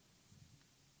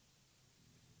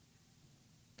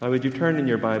Now, would you turn in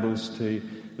your Bibles to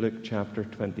Luke chapter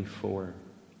 24?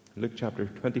 Luke chapter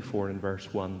 24 and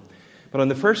verse 1. But on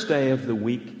the first day of the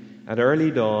week, at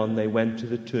early dawn, they went to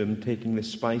the tomb, taking the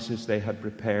spices they had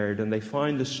prepared, and they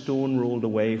found the stone rolled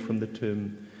away from the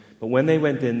tomb. But when they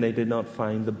went in, they did not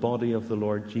find the body of the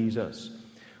Lord Jesus.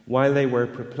 While they were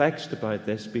perplexed about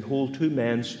this, behold, two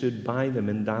men stood by them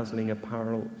in dazzling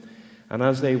apparel. And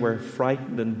as they were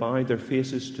frightened and bowed their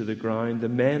faces to the ground, the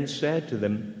men said to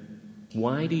them,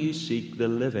 "Why do you seek the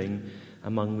living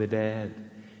among the dead?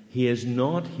 He is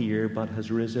not here, but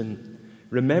has risen.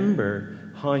 Remember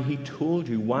how he told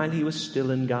you while he was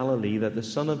still in Galilee that the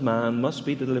Son of Man must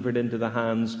be delivered into the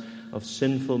hands of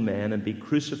sinful men and be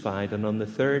crucified, and on the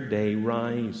third day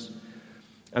rise."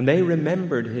 And they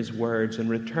remembered his words, and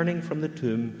returning from the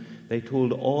tomb, they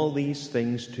told all these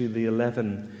things to the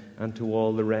 11 and to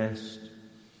all the rest.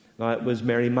 Now it was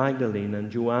Mary Magdalene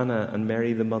and Joanna and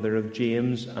Mary the mother of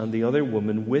James and the other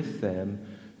woman with them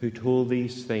who told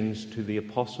these things to the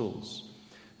apostles.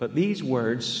 But these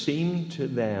words seemed to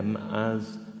them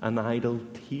as an idle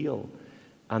tale,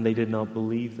 and they did not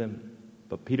believe them.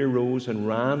 But Peter rose and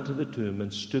ran to the tomb,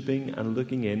 and stooping and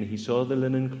looking in, he saw the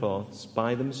linen cloths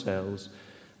by themselves,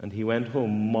 and he went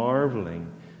home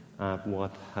marveling at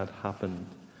what had happened.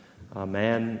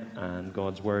 Amen. And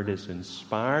God's word is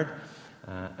inspired.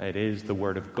 It is the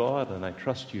word of God, and I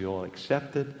trust you all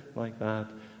accept it like that.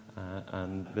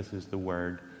 And this is the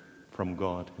word from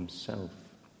God himself.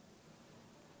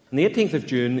 On the 18th of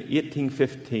June,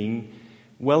 1815,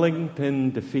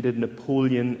 Wellington defeated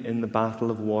Napoleon in the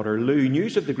Battle of Waterloo.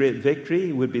 News of the great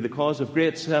victory would be the cause of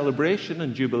great celebration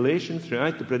and jubilation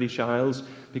throughout the British Isles,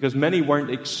 because many weren't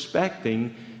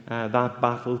expecting that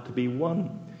battle to be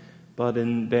won. But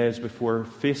in days before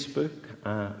Facebook,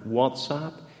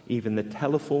 WhatsApp, even the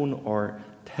telephone or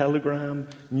telegram,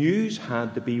 news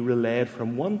had to be relayed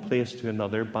from one place to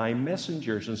another by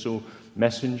messengers. And so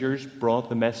messengers brought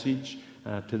the message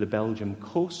to the Belgian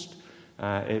coast.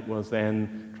 It was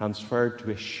then transferred to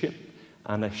a ship,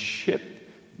 and a ship,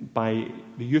 by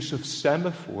the use of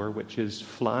semaphore, which is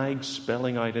flags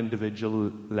spelling out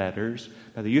individual letters,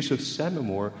 by the use of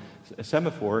semaphore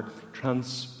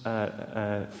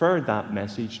transferred that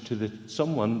message to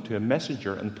a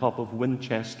messenger on top of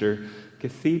Winchester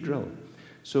Cathedral.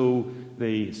 So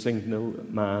the signal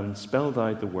man spelled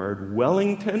out the word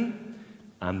Wellington,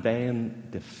 and then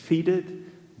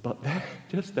defeated. But then,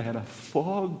 just then, a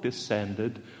fog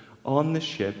descended on the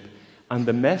ship, and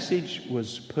the message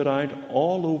was put out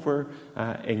all over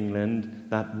England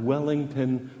that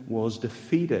Wellington was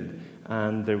defeated,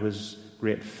 and there was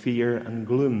great fear and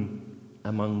gloom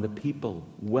among the people.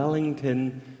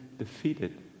 Wellington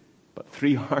defeated. But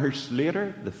 3 hours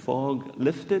later, the fog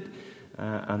lifted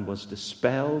and was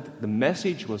dispelled. The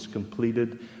message was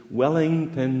completed.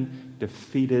 Wellington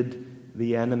defeated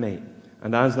the enemy.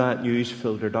 And as that news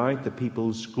filtered out, the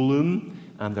people's gloom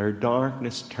and their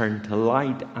darkness turned to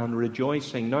light and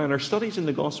rejoicing. Now, in our studies in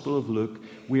the Gospel of Luke,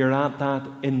 we are at that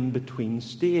in-between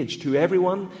stage. To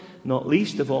everyone, not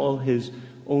least of all his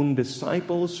own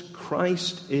disciples,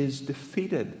 Christ is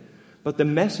defeated. But the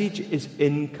message is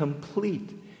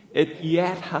incomplete. It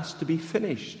yet has to be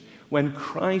finished. When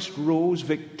Christ rose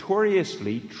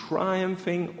victoriously,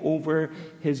 triumphing over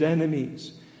his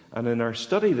enemies. And in our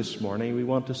study this morning, we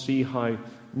want to see how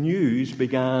news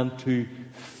began to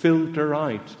filter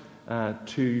out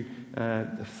to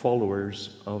the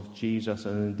followers of Jesus,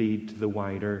 and indeed to the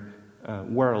wider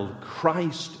world.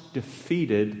 Christ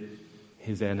defeated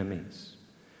his enemies.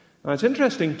 Now, it's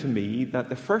interesting to me that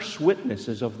the first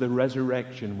witnesses of the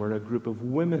resurrection were a group of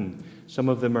women. Some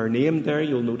of them are named there.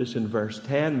 You'll notice in verse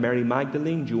 10, Mary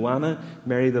Magdalene, Joanna,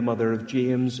 Mary the mother of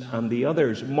James, and the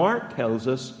others. Mark tells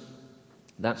us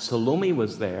that Salome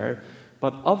was there,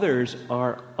 but others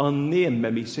are unnamed,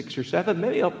 maybe 6 or 7,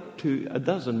 maybe up to a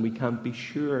dozen, we can't be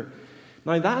sure.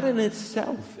 Now, that in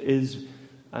itself is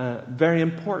very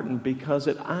important, because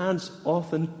it adds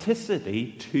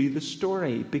authenticity to the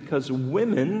story, because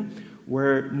women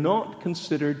were not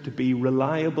considered to be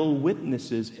reliable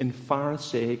witnesses in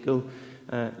Pharisaical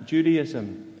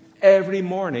Judaism. Every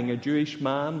morning a Jewish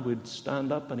man would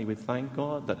stand up and he would thank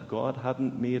God that God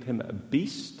hadn't made him a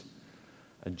beast,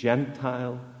 a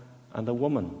Gentile, and a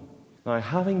woman. Now,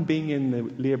 having been in the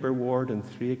labour ward on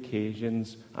 3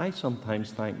 occasions, I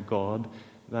sometimes thank God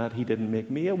that he didn't make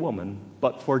me a woman,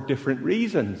 but for different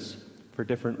reasons.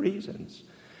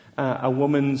 A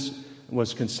woman's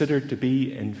was considered to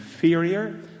be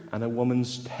inferior, and a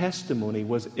woman's testimony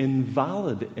was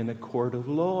invalid in a court of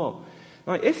law.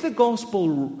 Now, if the gospel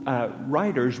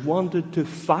writers wanted to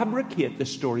fabricate the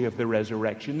story of the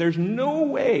resurrection, there's no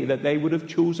way that they would have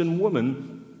chosen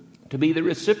women to be the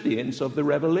recipients of the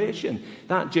revelation.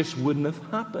 That just wouldn't have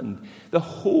happened. The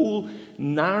whole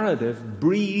narrative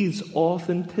breathes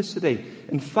authenticity.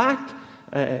 In fact,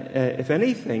 if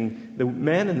anything, the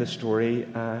men in the story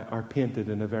are painted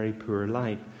in a very poor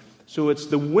light. So it's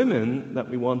the women that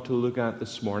we want to look at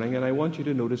this morning, and I want you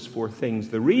to notice 4 things.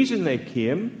 The reason they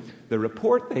came, the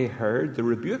report they heard, the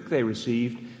rebuke they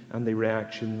received, and the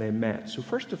reaction they met. So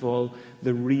first of all,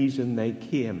 the reason they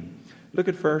came. Look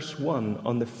at verse 1.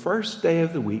 On the first day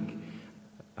of the week,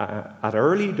 at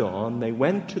early dawn, they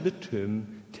went to the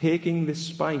tomb, taking the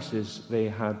spices they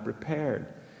had prepared.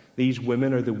 These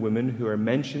women are the women who are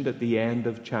mentioned at the end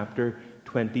of chapter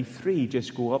 23.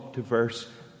 Just go up to verse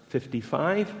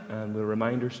 55, and we'll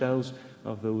remind ourselves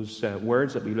of those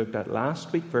words that we looked at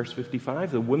last week. Verse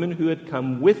 55, the women who had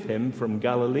come with him from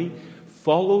Galilee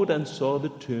followed and saw the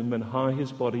tomb and how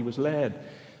his body was laid.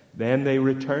 Then they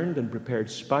returned and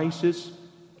prepared spices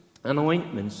and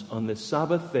ointments. On the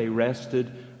Sabbath they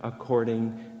rested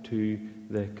according to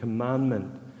the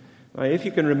commandment. Now, if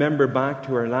you can remember back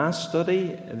to our last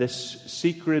study, this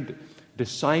secret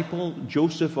disciple,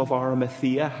 Joseph of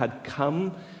Arimathea, had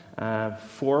come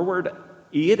forward,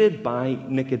 aided by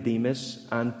Nicodemus,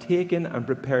 and taken and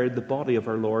prepared the body of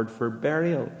our Lord for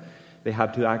burial. They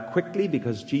had to act quickly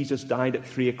because Jesus died at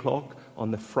 3 o'clock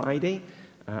on the Friday,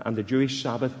 and the Jewish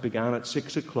Sabbath began at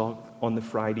 6 o'clock on the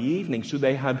Friday evening. So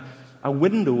they had a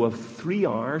window of 3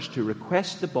 hours to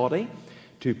request the body,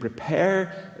 to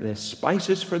prepare the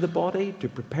spices for the body, to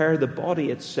prepare the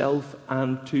body itself,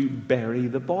 and to bury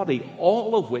the body,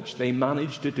 all of which they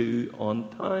managed to do on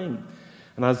time.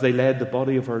 And as they led the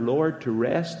body of our Lord to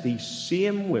rest, these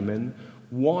same women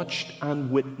watched and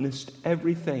witnessed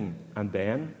everything. And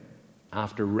then,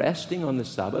 after resting on the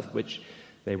Sabbath, which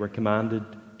they were commanded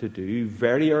to do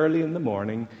very early in the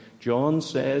morning, John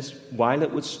says, while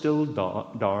it was still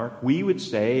dark, we would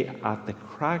say at the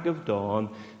crack of dawn,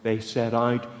 they set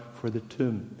out for the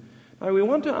tomb. Now we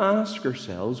want to ask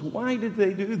ourselves, why did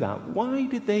they do that? Why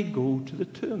did they go to the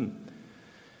tomb?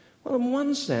 Well, in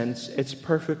one sense, it's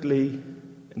perfectly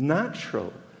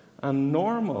natural and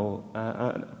normal,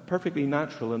 a perfectly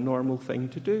natural and normal thing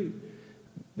to do.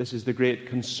 This is the great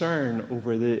concern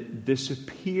over the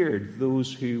disappeared,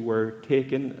 those who were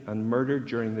taken and murdered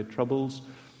during the Troubles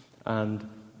and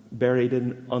buried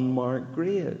in unmarked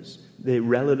graves. The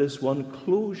relatives want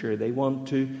closure. They want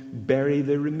to bury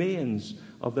the remains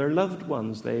of their loved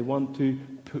ones. They want to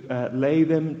lay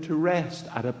them to rest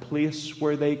at a place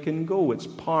where they can go. It's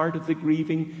part of the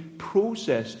grieving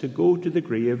process to go to the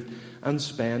grave and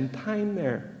spend time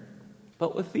there.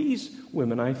 But with these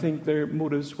women, I think their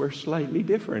motives were slightly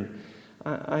different.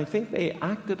 I think they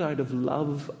acted out of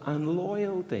love and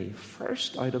loyalty.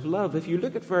 First, out of love. If you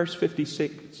look at verse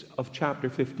 56 of chapter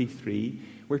 53,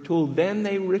 we're told, then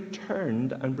they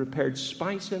returned and prepared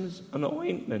spices and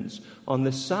ointments. On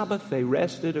the Sabbath they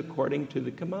rested according to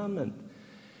the commandment.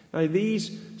 Now,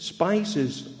 these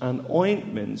spices and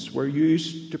ointments were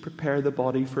used to prepare the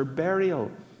body for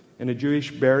burial. In a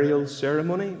Jewish burial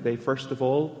ceremony, they first of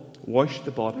all washed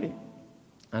the body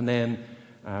and then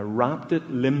wrapped it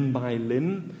limb by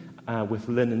limb with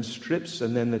linen strips,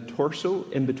 and then the torso.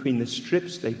 In between the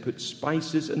strips, they put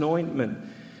spices and ointment.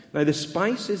 Now, the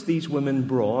spices these women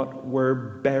brought were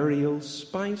burial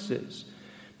spices.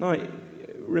 Now,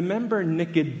 remember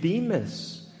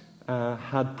Nicodemus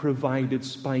had provided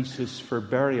spices for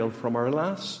burial from our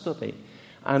last study.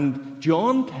 And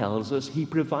John tells us he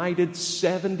provided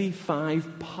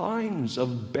 75 pounds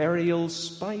of burial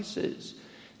spices.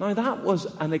 Now, that was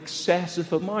an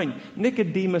excessive amount.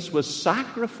 Nicodemus was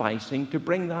sacrificing to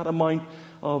bring that amount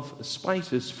of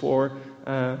spices for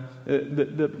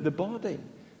the body.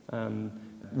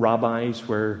 Rabbis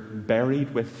were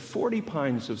buried with 40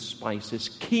 pounds of spices.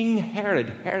 King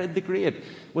Herod the Great,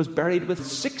 was buried with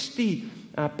 60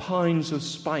 pounds of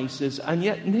spices. And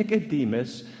yet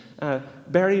Nicodemus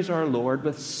buries our Lord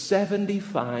with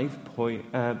 75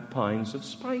 pounds of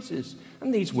spices.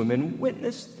 And these women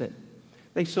witnessed it.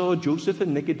 They saw Joseph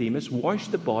and Nicodemus wash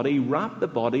the body, wrap the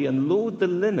body, and load the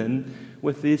linen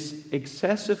with this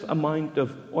excessive amount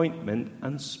of ointment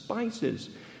and spices.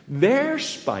 Their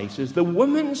spices, the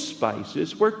women's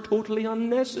spices, were totally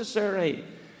unnecessary.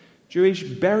 Jewish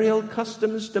burial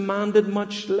customs demanded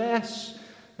much less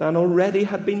than already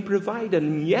had been provided,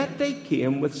 and yet they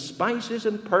came with spices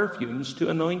and perfumes to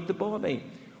anoint the body.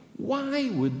 Why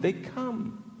would they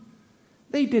come?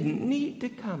 They didn't need to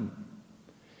come.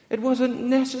 It wasn't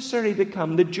necessary to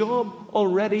come. The job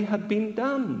already had been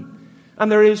done.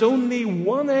 And there is only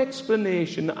one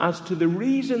explanation as to the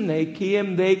reason they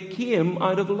came. They came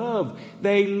out of love.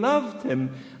 They loved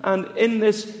him. And in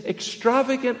this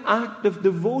extravagant act of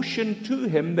devotion to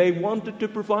him, they wanted to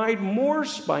provide more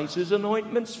spices and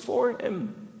ointments for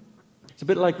him. It's a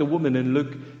bit like the woman in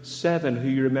Luke 7, who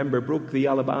you remember broke the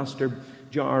alabaster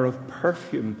jar of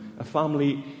perfume, a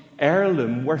family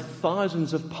heirloom worth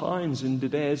thousands of pounds in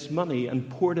today's money, and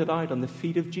poured it out on the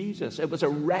feet of Jesus. It was a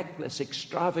reckless,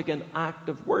 extravagant act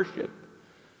of worship.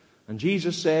 And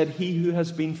Jesus said, he who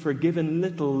has been forgiven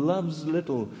little loves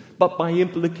little, but by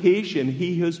implication,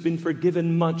 he who has been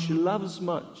forgiven much loves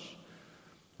much.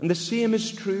 And the same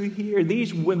is true here.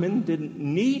 These women didn't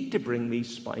need to bring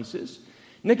these spices.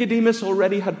 Nicodemus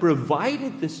already had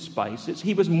provided the spices.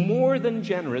 He was more than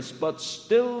generous, but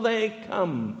still they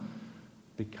come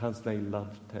because they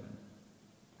loved him.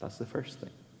 That's the first thing,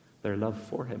 their love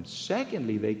for him.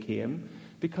 Secondly, they came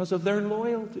because of their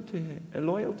loyalty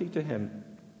to him.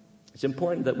 It's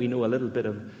important that we know a little bit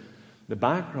of the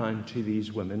background to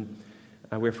these women.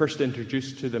 We're first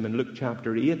introduced to them in Luke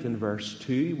chapter 8 and verse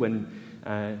 2,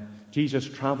 when Jesus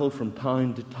traveled from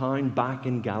town to town back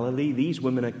in Galilee. These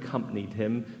women accompanied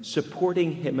him,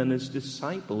 supporting him and his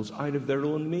disciples out of their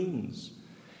own means.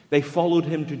 They followed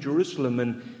him to Jerusalem,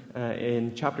 and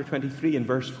in chapter 23 and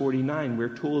verse 49,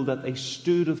 we're told that they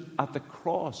stood at the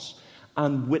cross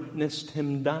and witnessed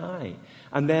him die.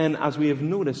 And then, as we have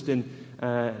noticed in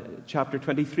chapter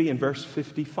 23 and verse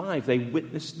 55, they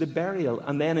witnessed the burial.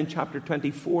 And then in chapter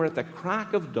 24, at the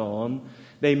crack of dawn,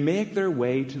 they make their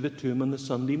way to the tomb on the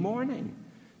Sunday morning.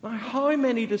 Now, how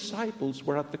many disciples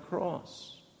were at the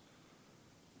cross?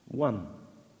 One.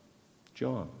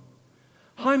 John.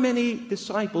 How many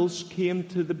disciples came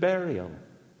to the burial?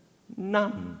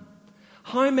 None.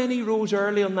 How many rose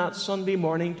early on that Sunday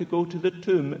morning to go to the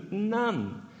tomb?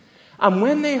 None. And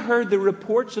when they heard the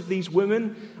reports of these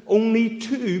women, only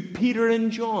two, Peter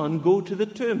and John, go to the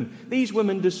tomb. These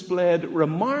women displayed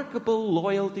remarkable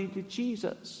loyalty to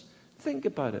Jesus. Think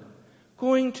about it.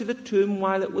 Going to the tomb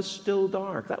while it was still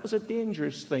dark. That was a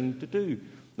dangerous thing to do.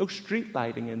 No street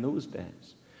lighting in those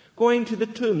days. Going to the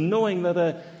tomb knowing that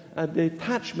a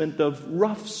detachment of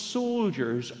rough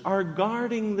soldiers are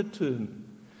guarding the tomb.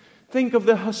 Think of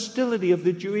the hostility of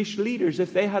the Jewish leaders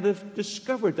if they had have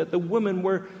discovered that the women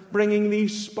were bringing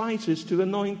these spices to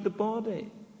anoint the body.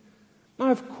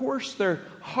 Now, of course, their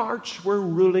hearts were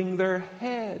ruling their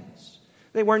heads.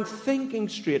 They weren't thinking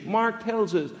straight. Mark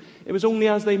tells us it was only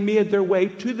as they made their way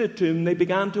to the tomb they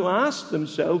began to ask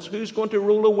themselves, who's going to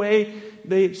roll away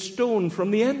the stone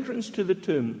from the entrance to the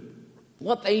tomb?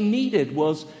 What they needed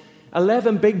was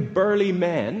 11 big burly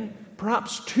men,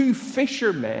 perhaps 2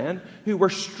 fishermen, who were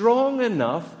strong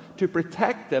enough to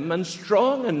protect them and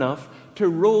strong enough to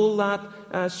roll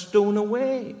that stone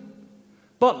away.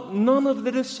 But none of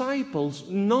the disciples,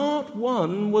 not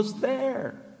one, was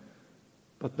there.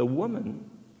 But the women,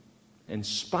 in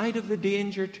spite of the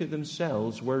danger to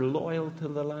themselves, were loyal to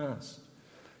the last.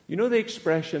 You know the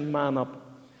expression, man up?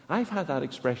 I've had that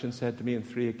expression said to me on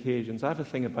 3 occasions. I have a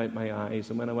thing about my eyes,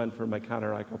 and when I went for my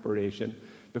cataract operation,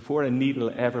 before a needle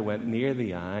ever went near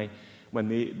the eye,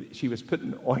 when she was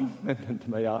putting ointment into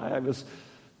my eye, I was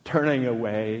turning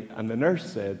away, and the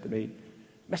nurse said to me,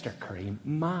 "Mr. Curry,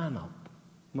 man up,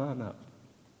 man up."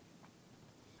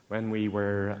 When we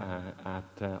were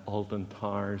at Alton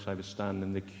Towers, I was standing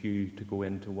in the queue to go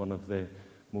into one of the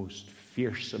most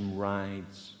fearsome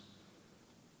rides,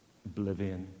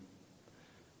 Oblivion.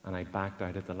 And I backed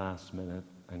out at the last minute,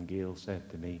 and Gail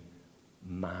said to me,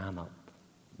 "Man up,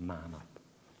 man up."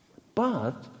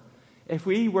 But if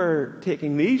we were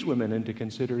taking these women into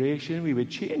consideration, we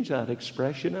would change that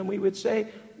expression and we would say,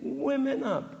 "Women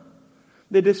up."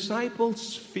 The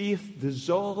disciples' faith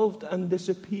dissolved and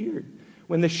disappeared.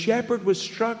 When the shepherd was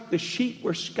struck, the sheep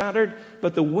were scattered,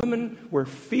 but the women were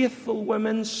faithful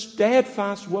women,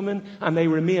 steadfast women, and they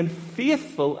remained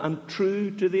faithful and true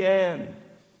to the end.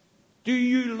 Do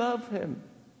you love him?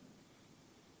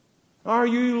 Are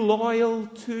you loyal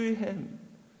to him?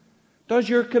 Does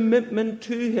your commitment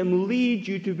to him lead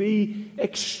you to be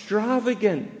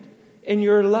extravagant in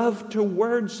your love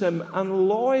towards him and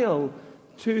loyal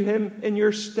to him in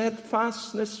your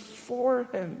steadfastness for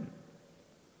him?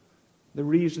 The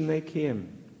reason they came.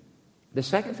 The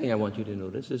second thing I want you to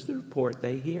notice is the report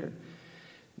they hear.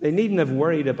 They needn't have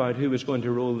worried about who was going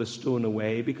to roll the stone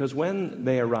away, because when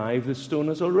they arrived, the stone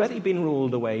has already been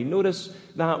rolled away. Notice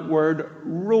that word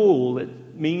roll. It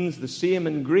means the same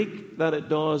in Greek that it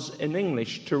does in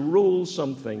English, to roll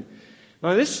something.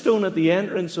 Now, this stone at the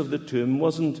entrance of the tomb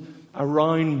wasn't a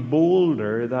round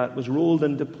boulder that was rolled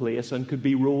into place and could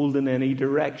be rolled in any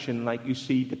direction like you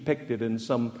see depicted in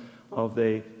some of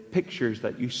the pictures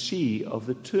that you see of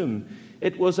the tomb.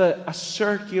 It was a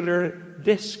circular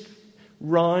disc,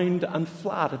 round and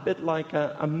flat, a bit like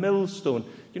a millstone.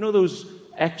 You know those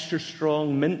extra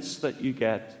strong mints that you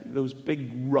get, those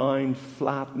big round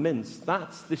flat mints?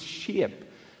 That's the shape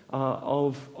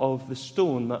of the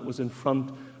stone that was in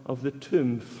front of the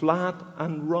tomb, flat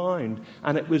and round.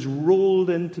 And it was rolled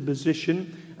into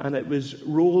position, and it was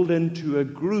rolled into a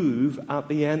groove at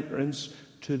the entrance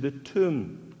to the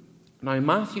tomb. Now,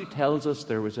 Matthew tells us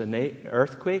there was an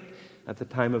earthquake at the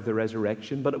time of the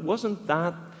resurrection, but it wasn't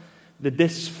that the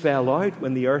disc fell out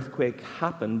when the earthquake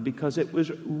happened, because it was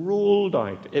rolled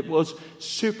out. It was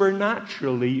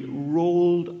supernaturally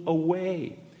rolled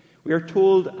away. We are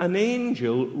told an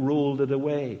angel rolled it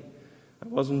away. I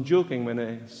wasn't joking when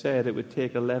I said it would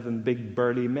take 11 big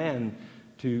burly men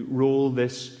to roll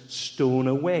this stone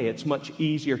away. It's much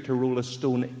easier to roll a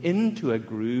stone into a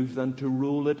groove than to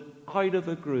roll it out of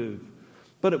a groove.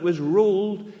 But it was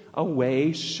rolled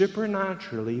away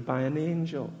supernaturally by an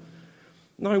angel.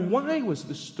 Now, why was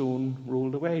the stone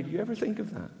rolled away? Do you ever think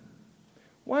of that?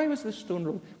 Why was the stone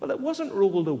rolled? Well, it wasn't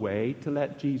rolled away to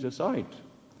let Jesus out,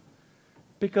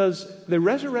 because the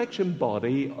resurrection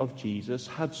body of Jesus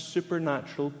had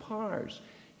supernatural powers.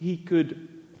 He could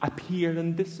appear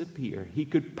and disappear. He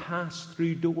could pass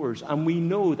through doors. And we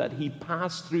know that he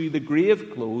passed through the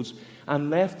grave clothes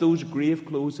and left those grave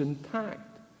clothes intact.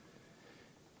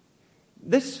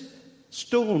 This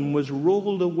stone was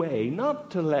rolled away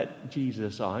not to let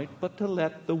Jesus out, but to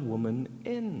let the woman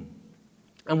in.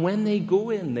 And when they go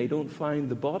in, they don't find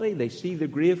the body. They see the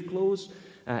grave clothes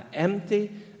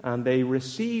empty, and they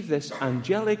receive this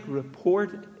angelic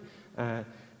report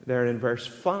there in verse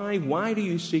 5. Why do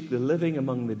you seek the living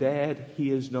among the dead? He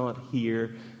is not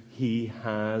here. He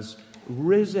has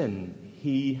risen.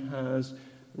 He has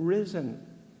risen.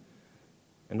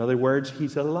 In other words,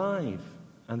 he's alive.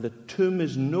 And the tomb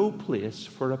is no place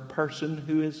for a person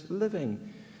who is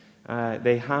living.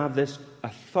 They have this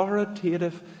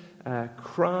authoritative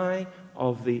cry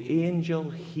of the angel,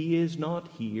 he is not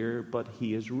here, but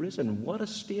he is risen. What a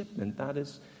statement that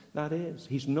is.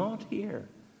 He's not here.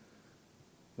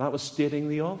 That was stating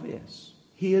the obvious.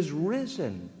 He is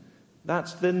risen.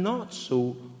 That's the not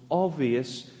so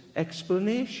obvious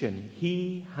explanation.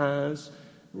 He has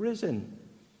risen.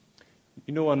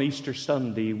 You know, on Easter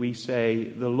Sunday, we say,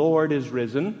 the Lord is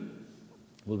risen.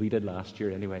 Well, we did last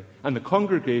year anyway. And the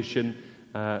congregation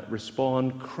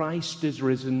respond, Christ is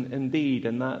risen indeed.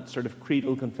 And that sort of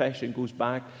creedal confession goes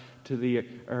back to the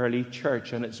early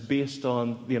church, and it's based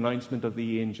on the announcement of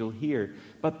the angel here.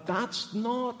 But that's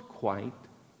not quite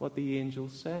what the angel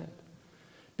said,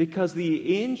 because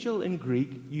the angel in Greek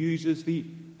uses the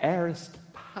aorist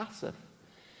passive,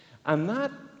 and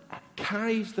that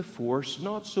carries the force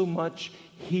not so much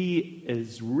he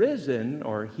is risen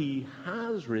or he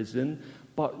has risen,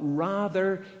 but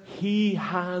rather he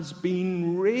has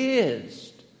been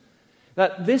raised.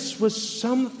 That this was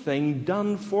something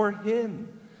done for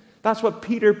him. That's what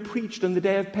Peter preached on the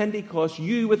day of Pentecost.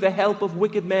 You, with the help of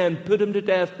wicked men, put him to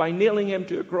death by nailing him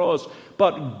to a cross.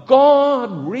 But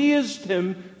God raised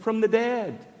him from the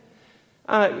dead.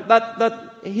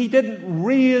 That he didn't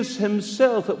raise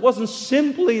himself. It wasn't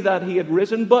simply that he had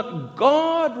risen, but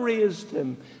God raised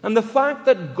him. And the fact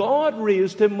that God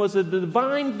raised him was a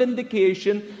divine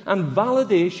vindication and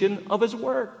validation of his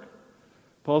work.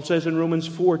 Paul says in Romans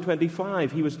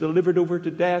 4:25, he was delivered over to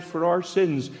death for our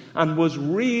sins and was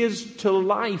raised to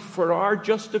life for our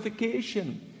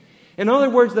justification. In other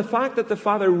words, the fact that the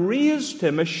Father raised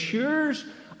him assures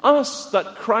us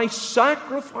that Christ's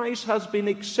sacrifice has been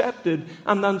accepted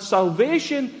and that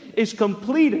salvation is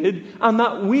completed and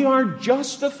that we are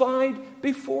justified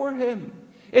before him.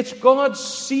 It's God's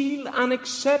seal and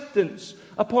acceptance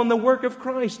upon the work of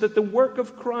Christ, that the work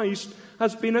of Christ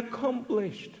has been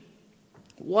accomplished.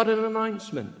 What an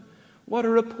announcement. What a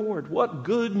report. What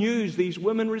good news these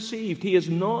women received. He is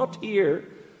not here.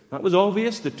 That was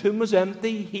obvious. The tomb was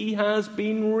empty. He has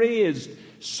been raised.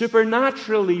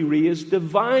 Supernaturally raised.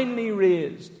 Divinely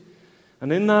raised.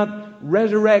 And in that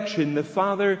resurrection, the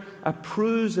Father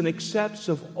approves and accepts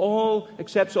all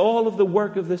of the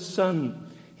work of the Son.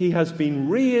 He has been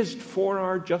raised for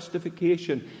our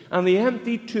justification. And the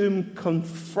empty tomb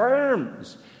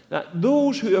confirms that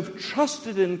those who have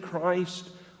trusted in Christ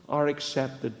are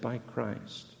accepted by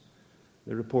Christ.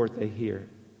 The report they hear,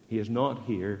 he is not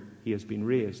here, he has been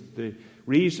raised. The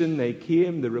reason they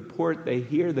came, the report they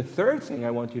hear. The third thing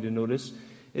I want you to notice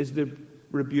is the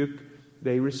rebuke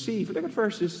they receive. Look at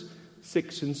verses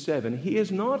 6 and 7. He is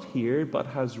not here, but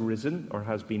has risen, or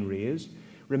has been raised.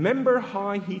 remember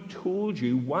how he told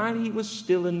you while he was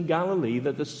still in Galilee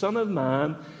that the Son of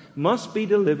Man must be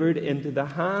delivered into the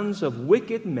hands of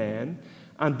wicked men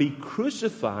and be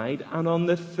crucified, and on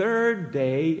the third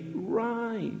day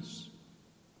rise.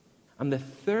 And the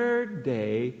third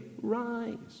day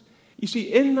rise. You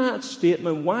see, in that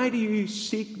statement, why do you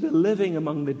seek the living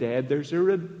among the dead? There's a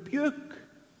rebuke.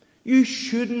 You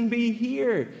shouldn't be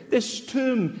here. This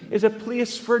tomb is a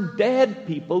place for dead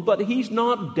people, but he's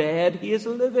not dead, he is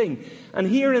living. And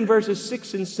here in verses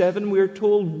 6 and 7, we're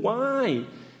told why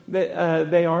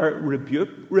they are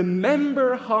rebuked.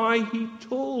 Remember how he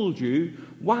told you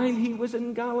while he was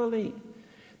in Galilee.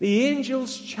 The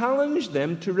angels challenged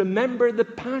them to remember the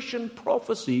passion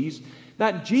prophecies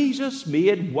that Jesus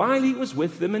made while he was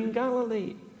with them in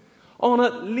Galilee. On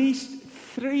at least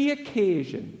 3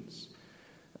 occasions,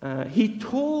 he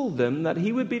told them that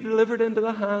he would be delivered into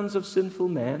the hands of sinful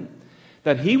men,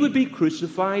 that he would be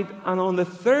crucified, and on the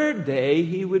third day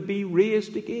he would be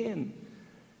raised again.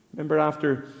 Remember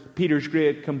after Peter's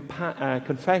great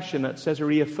confession at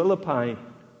Caesarea Philippi,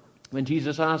 when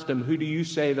Jesus asked him, "Who do you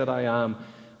say that I am?"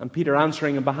 And Peter,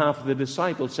 answering on behalf of the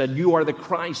disciples, said, "You are the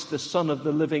Christ, the Son of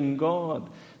the living God."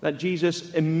 That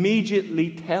Jesus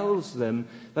immediately tells them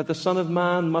that the Son of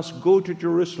Man must go to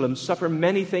Jerusalem, suffer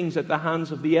many things at the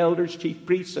hands of the elders, chief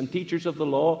priests, and teachers of the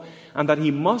law, and that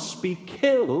he must be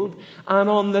killed, and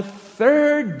on the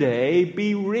third day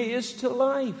be raised to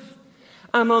life.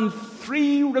 And on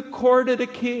 3 recorded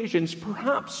occasions,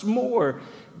 perhaps more,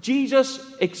 Jesus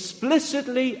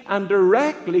explicitly and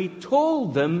directly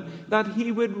told them that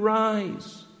he would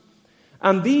rise.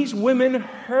 And these women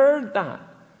heard that.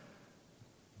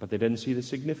 But they didn't see the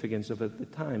significance of it at the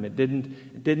time. It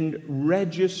didn't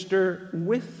register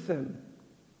with them.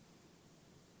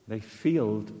 They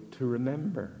failed to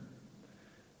remember.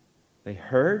 They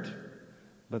heard,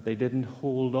 but they didn't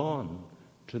hold on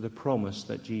to the promise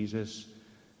that Jesus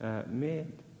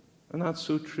made. And that's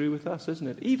so true with us, isn't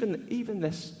it? Even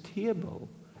this table.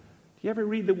 Do you ever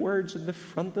read the words in the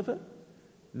front of it?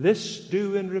 This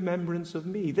do in remembrance of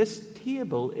me. This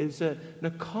table is an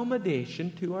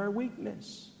accommodation to our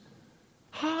weakness.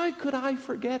 How could I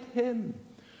forget him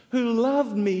who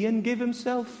loved me and gave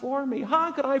himself for me?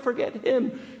 How could I forget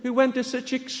him who went to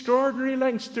such extraordinary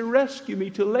lengths to rescue me,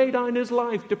 to lay down his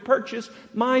life, to purchase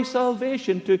my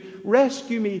salvation, to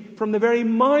rescue me from the very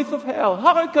mouth of hell?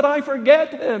 How could I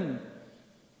forget him?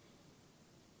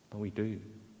 But we do.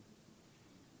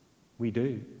 We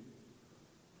do.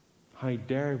 How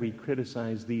dare we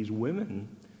criticize these women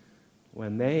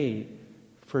when they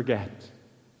forget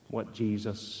what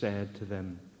Jesus said to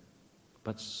them?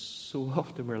 But so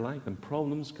often we're like them.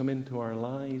 Problems come into our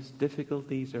lives,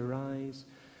 difficulties arise,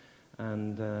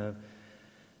 and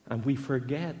we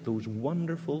forget those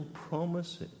wonderful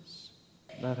promises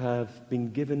that have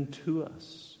been given to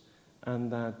us,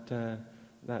 and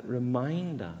that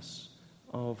remind us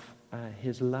of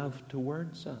his love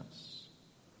towards us.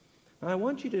 And I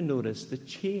want you to notice the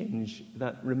change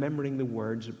that remembering the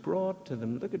words brought to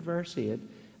them. Look at verse 8.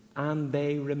 And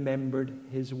they remembered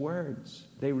his words.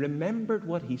 They remembered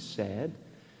what he said,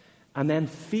 and then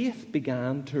faith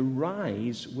began to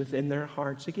rise within their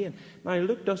hearts again. Now,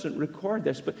 Luke doesn't record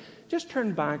this, but just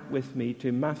turn back with me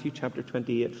to Matthew chapter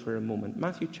 28 for a moment.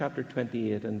 Matthew chapter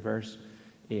 28 and verse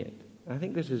 8. I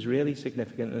think this is really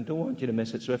significant, and I don't want you to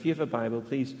miss it. So if you have a Bible,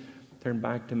 please turn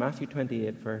back to Matthew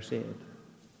 28, verse 8.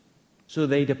 So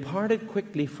they departed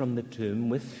quickly from the tomb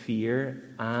with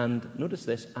fear and, notice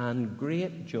this, and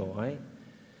great joy,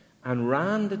 and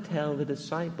ran to tell the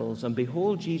disciples. And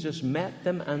behold, Jesus met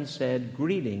them and said,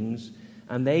 "Greetings."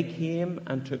 And they came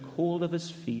and took hold of his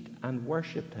feet and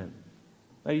worshipped him.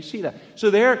 Now you see that. So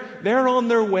they're on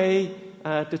their way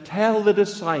to tell the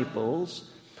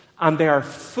disciples, and they are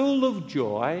full of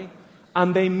joy,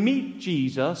 and they meet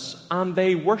Jesus, and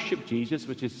they worship Jesus,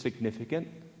 which is significant.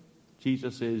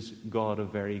 Jesus is God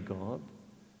of very God,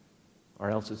 or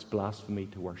else it's blasphemy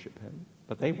to worship him.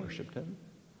 But they worshipped him.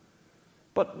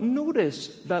 But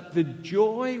notice that the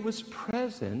joy was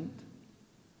present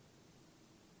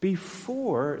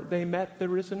before they met the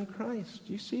risen Christ.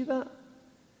 Do you see that?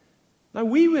 Now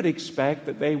we would expect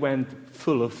that they went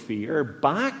full of fear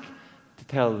back to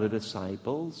tell the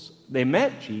disciples. They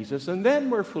met Jesus and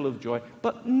then were full of joy.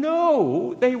 But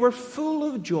no, they were full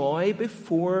of joy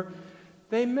before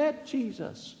they met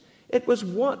Jesus. It was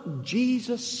what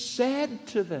Jesus said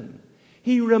to them.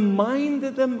 He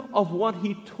reminded them of what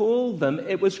he told them.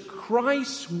 It was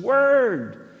Christ's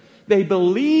word. They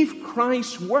believed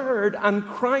Christ's word, and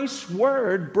Christ's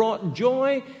word brought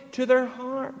joy to their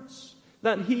hearts,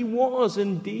 that he was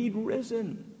indeed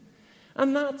risen.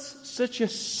 And that's such a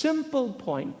simple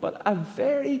point, but a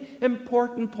very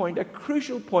important point, a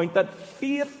crucial point, that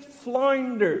faith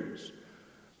flounders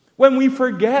when we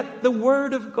forget the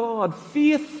Word of God.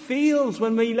 Faith fails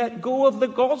when we let go of the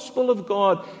gospel of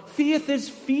God. Faith is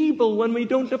feeble when we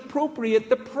don't appropriate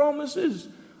the promises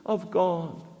of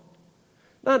God.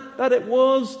 That it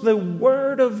was the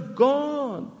Word of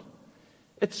God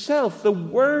itself, the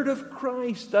Word of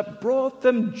Christ, that brought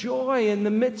them joy in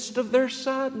the midst of their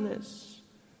sadness.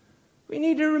 We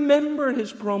need to remember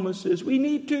His promises. We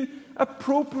need to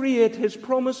appropriate His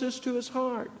promises to His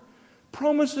heart.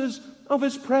 Promises of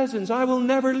His presence. I will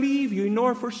never leave you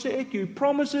nor forsake you.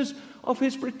 Promises of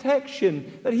His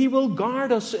protection, that He will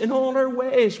guard us in all our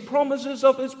ways. Promises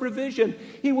of His provision.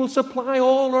 He will supply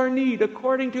all our need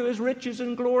according to His riches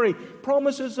and glory.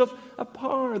 Promises of a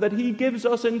power that He gives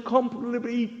us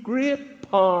incomparably great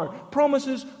power.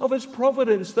 Promises of His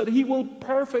providence, that He will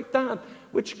perfect that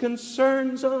which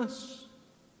concerns us.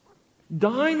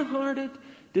 Downhearted,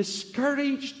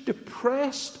 discouraged,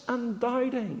 depressed, and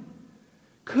doubting.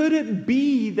 Could it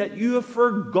be that you have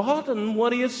forgotten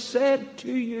what He has said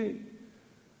to you?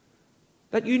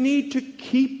 That you need to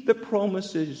keep the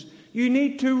promises. You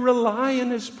need to rely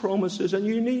on His promises, and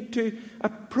you need to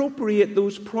appropriate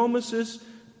those promises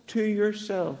to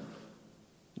yourself.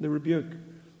 The rebuke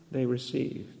they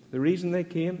received. The reason they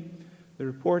came, the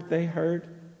report they heard,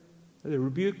 the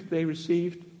rebuke they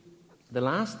received. The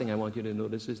last thing I want you to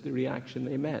notice is the reaction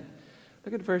they met.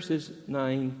 Look at verses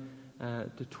 9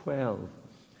 to 12.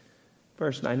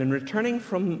 Verse 9, and returning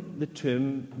from the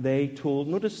tomb, they told,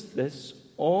 notice this,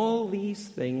 all these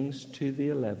things to the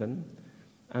 11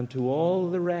 and to all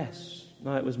the rest.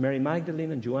 Now it was Mary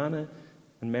Magdalene and Joanna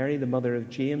and Mary, the mother of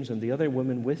James, and the other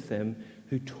women with them,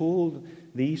 who told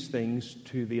these things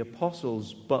to the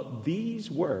apostles. But these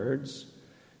words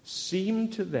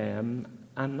seemed to them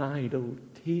an idle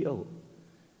tale,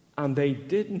 and they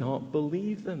did not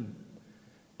believe them.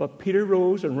 But Peter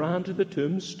rose and ran to the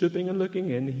tomb, stooping and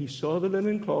looking in. He saw the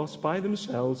linen cloths by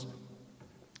themselves,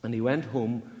 and he went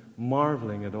home,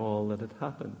 marveling at all that had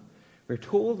happened. We're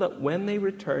told that when they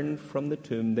returned from the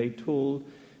tomb, they told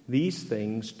these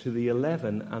things to the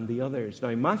 11 and the others.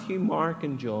 Now, Matthew, Mark,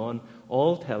 and John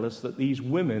all tell us that these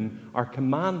women are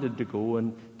commanded to go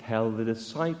and tell the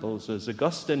disciples. As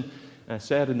Augustine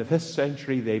said in the 5th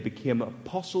century, they became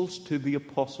apostles to the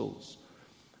apostles.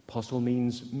 Apostle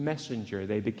means messenger.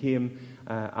 They became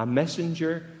a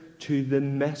messenger to the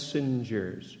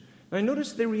messengers. Now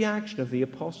notice the reaction of the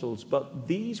apostles. But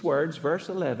these words, verse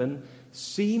 11,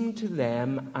 seemed to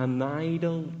them an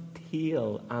idle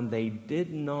tale, and they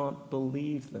did not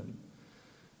believe them.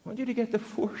 I want you to get the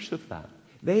force of that.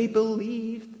 They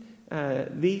believed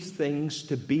these things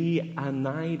to be an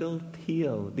idle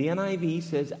tale. The NIV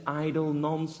says idle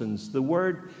nonsense. The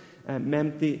word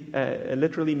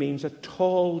literally means a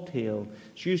tall tale.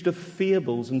 It's used of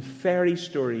fables and fairy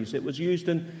stories. It was used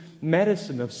in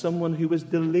medicine of someone who was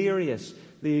delirious.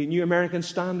 The New American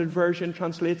Standard Version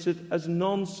translates it as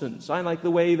nonsense. I like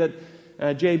the way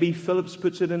that J.B. Phillips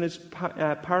puts it in his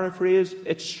paraphrase.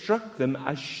 It struck them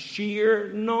as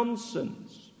sheer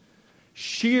nonsense.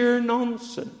 Sheer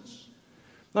nonsense.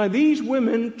 Now, these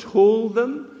women told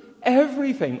them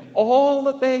everything, all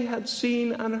that they had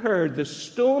seen and heard, the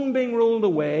stone being rolled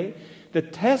away, the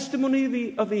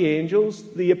testimony of the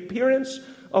angels, the appearance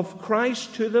of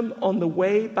Christ to them on the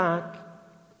way back,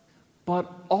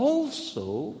 but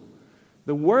also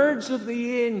the words of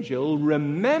the angel,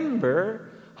 remember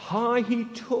how he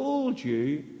told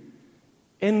you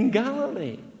in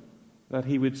Galilee that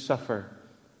he would suffer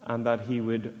and that he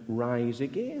would rise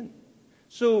again.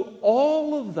 So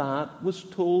all of that was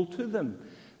told to them.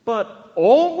 But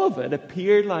all of it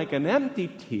appeared like an empty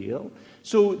tale.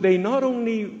 So they not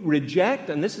only reject,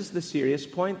 and this is the serious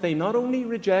point, they not only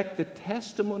reject the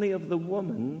testimony of the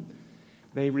woman,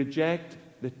 they reject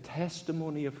the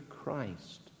testimony of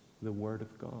Christ, the Word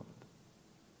of God.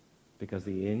 Because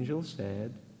the angel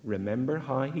said, remember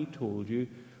how he told you,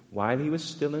 while he was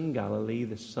still in Galilee,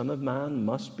 the Son of Man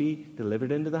must be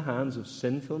delivered into the hands of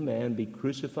sinful men, be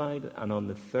crucified, and on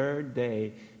the third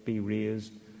day be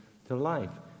raised to life.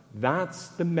 That's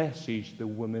the message the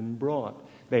women brought.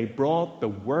 They brought the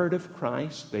Word of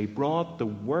Christ, they brought the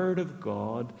Word of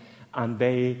God, and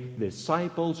the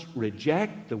disciples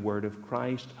reject the Word of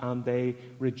Christ, and they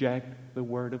reject the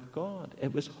Word of God.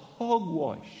 It was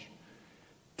hogwash,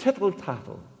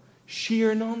 tittle-tattle,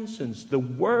 sheer nonsense. The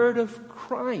Word of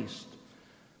Christ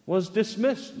was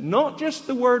dismissed. Not just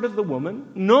the word of the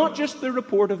woman, not just the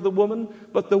report of the woman,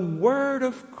 but the Word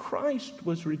of Christ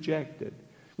was rejected.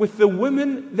 With the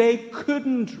women, they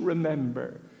couldn't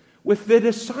remember. With the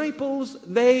disciples,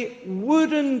 they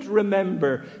wouldn't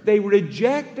remember. They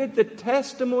rejected the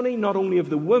testimony not only of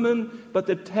the woman, but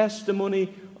the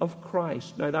testimony of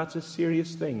Christ. Now, that's a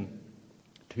serious thing,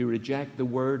 to reject the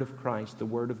word of Christ, the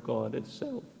word of God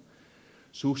itself.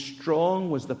 So strong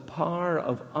was the power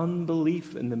of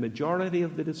unbelief in the majority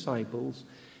of the disciples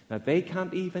that they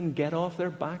can't even get off their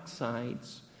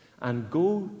backsides and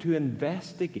go to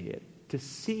investigate to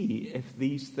see if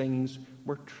these things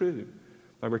were true.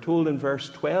 Now, we're told in verse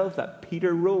 12 that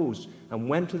Peter rose and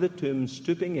went to the tomb,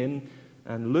 stooping in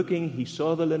and looking, he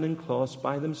saw the linen cloths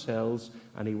by themselves,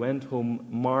 and he went home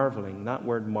marveling. That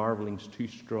word marveling is too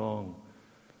strong.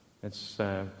 It's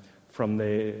from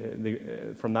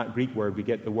that Greek word we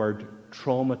get the word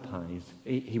traumatized.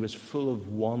 He was full of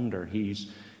wonder.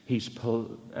 He's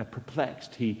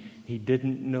perplexed. He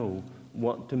didn't know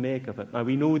what to make of it. Now,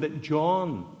 we know that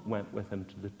John went with him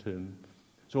to the tomb.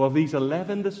 So of these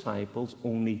 11 disciples,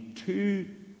 only 2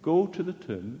 go to the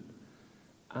tomb,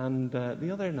 and the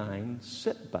other 9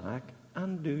 sit back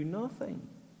and do nothing.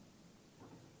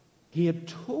 He had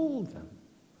told them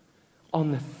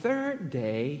on the 3rd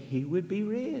day he would be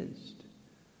raised.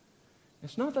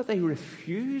 It's not that they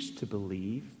refused to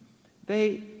believe.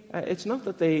 It's not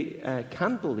that they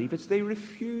can't believe. It's they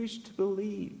refuse to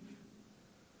believe.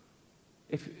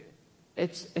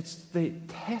 It's the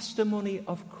testimony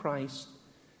of Christ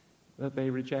that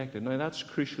they rejected. Now, that's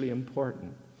crucially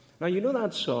important. Now, you know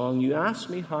that song, "You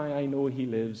ask me how I know he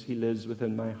lives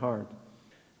within my heart."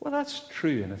 Well, that's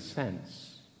true in a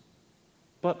sense.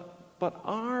 But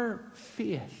our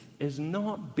faith is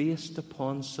not based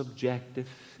upon subjective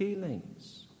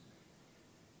feelings.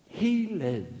 He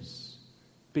lives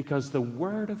because the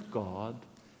Word of God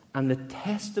and the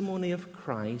testimony of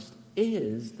Christ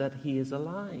is that he is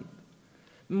alive.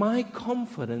 My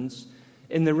confidence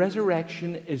in the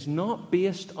resurrection is not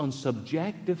based on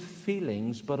subjective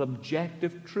feelings, but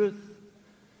objective truth.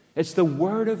 It's the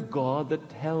Word of God that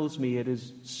tells me it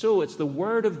is so. It's the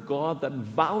Word of God that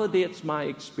validates my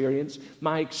experience.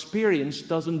 My experience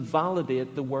doesn't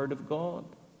validate the Word of God.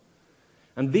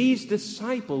 And these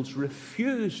disciples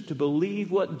refused to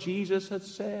believe what Jesus had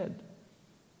said.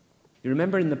 You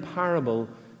remember in the parable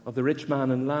of the rich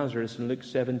man and Lazarus in Luke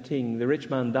 17, the rich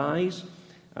man dies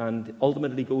and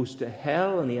ultimately goes to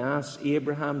hell, and he asks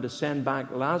Abraham to send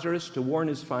back Lazarus to warn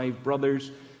his 5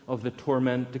 brothers of the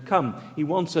torment to come. He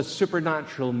wants a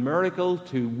supernatural miracle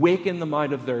to waken them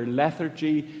out of their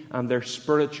lethargy and their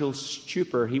spiritual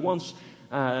stupor. He wants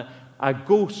a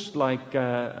ghost like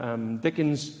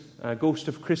Dickens' Ghost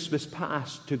of Christmas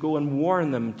Past to go and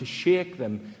warn them, to shake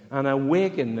them and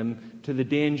awaken them to the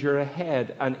danger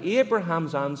ahead. And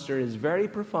Abraham's answer is very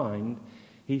profound.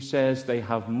 He says, "They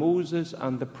have Moses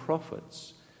and the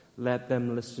prophets. Let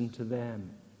them listen to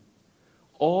them."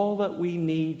 All that we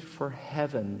need for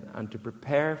heaven and to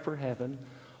prepare for heaven,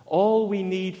 all we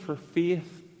need for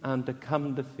faith and to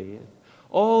come to faith,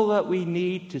 all that we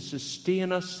need to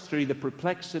sustain us through the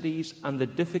perplexities and the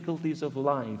difficulties of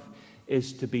life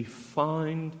is to be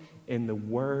found in the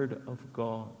Word of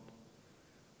God.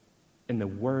 In the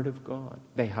Word of God.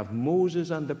 They have Moses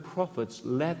and the prophets.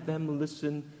 Let them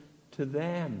listen to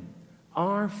them.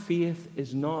 Our faith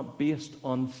is not based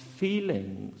on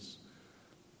feelings,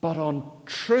 but on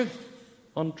truth.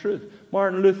 On truth.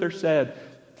 Martin Luther said,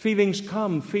 "Feelings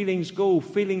come, feelings go,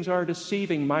 feelings are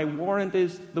deceiving. My warrant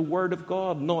is the Word of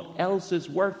God. Naught else is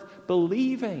worth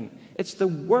believing." It's the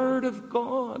Word of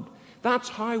God. That's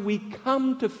how we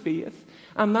come to faith,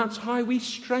 and that's how we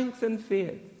strengthen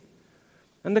faith.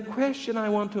 And the question I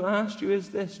want to ask you is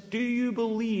this: do you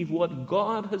believe what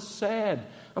God has said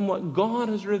and what God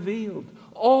has revealed?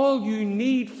 All you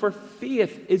need for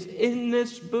faith is in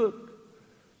this book.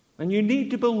 And you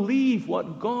need to believe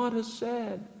what God has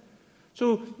said.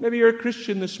 So maybe you're a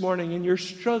Christian this morning and you're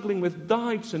struggling with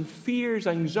doubts and fears,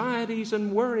 anxieties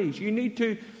and worries. You need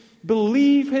to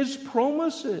believe His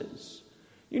promises.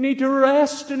 You need to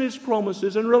rest in His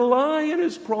promises and rely on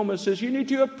His promises. You need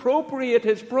to appropriate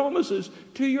His promises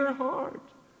to your heart.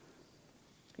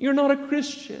 You're not a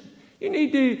Christian. You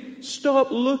need to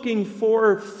stop looking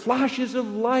for flashes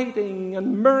of lighting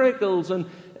and miracles and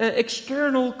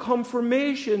external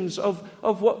confirmations of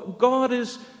what God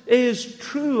is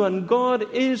true and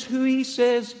God is who He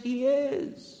says He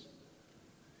is.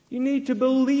 You need to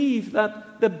believe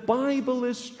that the Bible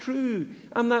is true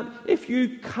and that if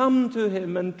you come to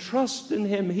Him and trust in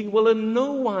Him, He will in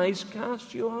no wise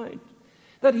cast you out.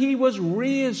 That He was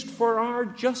raised for our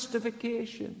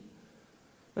justification.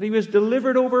 That He was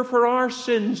delivered over for our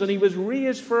sins and He was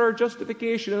raised for our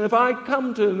justification. And if I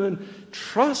come to Him and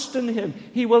trust in Him,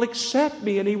 He will accept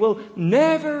me and He will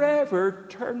never ever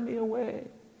turn me away.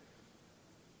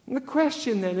 And the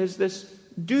question then is this: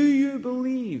 do you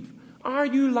believe? Are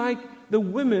you like the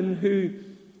women who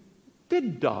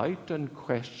did doubt and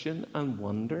question and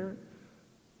wonder,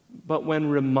 but when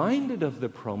reminded of the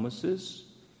promises,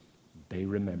 they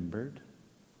remembered?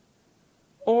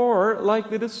 Or like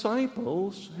the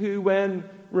disciples who, when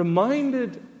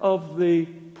reminded of the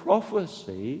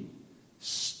prophecy,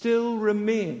 still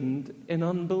remained in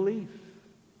unbelief?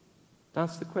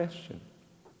 That's the question.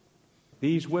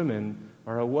 These women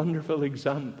are a wonderful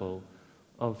example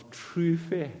of true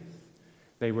faith.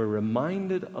 They were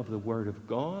reminded of the Word of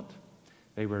God,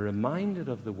 they were reminded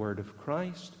of the Word of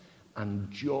Christ,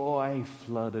 and joy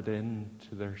flooded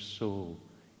into their soul,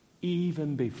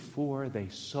 even before they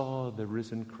saw the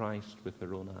risen Christ with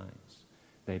their own eyes.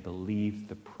 They believed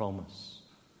the promise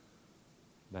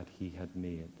that he had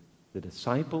made. The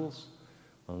disciples,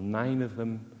 well, 9 of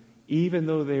them, even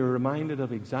though they were reminded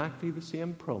of exactly the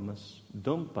same promise,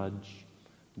 don't budge,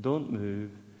 don't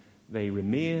move. They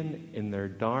remain in their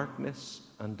darkness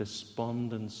and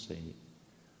despondency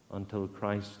until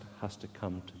Christ has to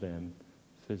come to them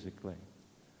physically.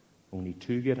 Only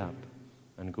 2 get up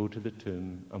and go to the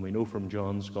tomb, and we know from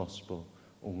John's Gospel,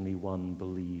 only 1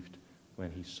 believed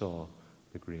when he saw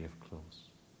the grave close.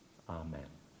 Amen.